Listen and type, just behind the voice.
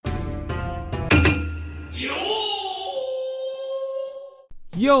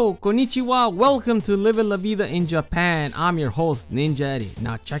Yo, konnichiwa, welcome to Living La Vida in Japan. I'm your host, Ninja Eddie.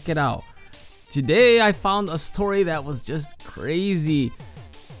 Now check it out. Today I found a story that was just crazy.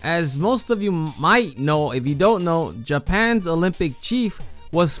 As most of you might know, if you don't know, Japan's Olympic chief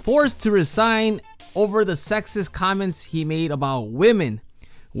was forced to resign over the sexist comments he made about women.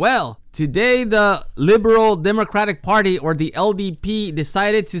 Well, today the Liberal Democratic Party, or the LDP,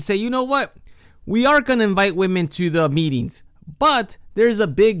 decided to say, you know what? We are going to invite women to the meetings. But there's a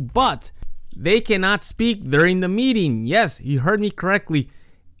big but. They cannot speak during the meeting. Yes, you heard me correctly.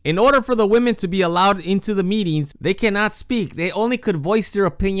 In order for the women to be allowed into the meetings, they cannot speak. They only could voice their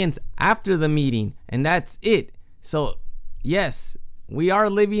opinions after the meeting. And that's it. So, yes, we are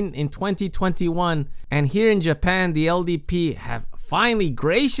living in 2021. And here in Japan, the LDP have finally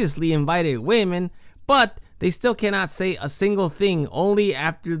graciously invited women, but they still cannot say a single thing, only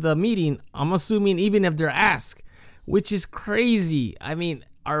after the meeting. I'm assuming even if they're asked, which is crazy. I mean,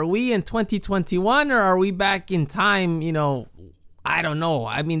 are we in 2021 or are we back in time? I don't know.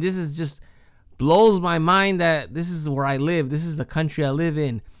 I mean, this is just blows my mind that this is where I live. This is the country I live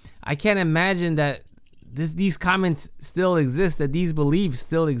in. I can't imagine that these comments still exist, that these beliefs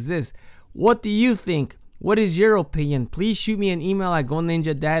still exist. What do you think? What is your opinion? Please shoot me an email at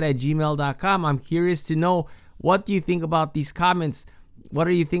goninjadad@gmail.com. I'm curious to know, what do you think about these comments? What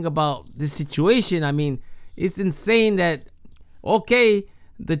do you think about this situation? I mean, it's insane that, okay,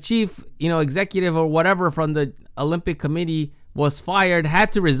 the chief, executive or whatever from the Olympic Committee was fired,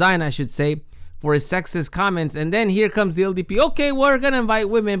 had to resign, I should say, for his sexist comments. And then here comes the LDP. Okay, we're going to invite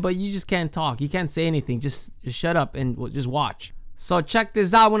women, but you just can't talk. You can't say anything. Just shut up and just watch. So check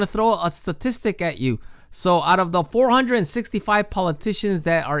this out. I want to throw a statistic at you. So out of the 465 politicians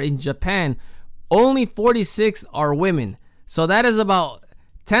that are in Japan, only 46 are women. So that is about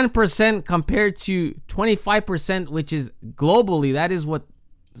 10% compared to 25%, which is globally. That is what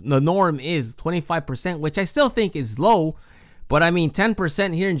the norm is, 25%, which I still think is low. But I mean,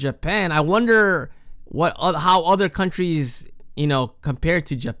 10% here in Japan. I wonder how other countries, compare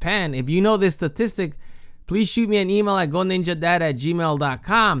to Japan. If you know this statistic, please shoot me an email at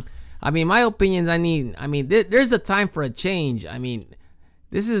goninjadad@gmail.com. I mean, my opinions, there's a time for a change. I mean,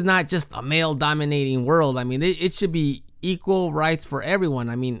 this is not just a male-dominating world. I mean, it should be equal rights for everyone.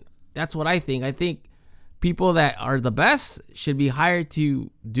 I mean, that's what I think. I think people that are the best should be hired to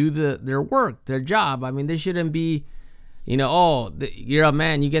do their work, their job. I mean, there shouldn't be, you're a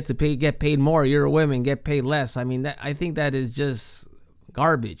man, you get paid more. You're a woman, get paid less. I mean, I think that is just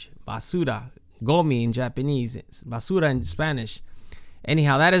garbage. Basura, gomi in Japanese, basura in Spanish.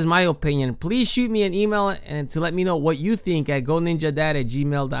 Anyhow, that is my opinion. Please shoot me an email and to let me know what you think at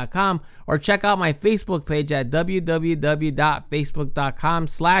goninjadad@gmail.com, or check out my Facebook page at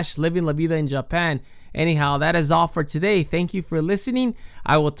www.facebook.com/Living La Vida in Japan. Anyhow, that is all for today. Thank you for listening.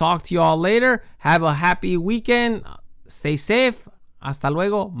 I will talk to you all later. Have a happy weekend. Stay safe. Hasta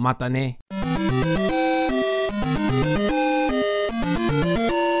luego. Matane.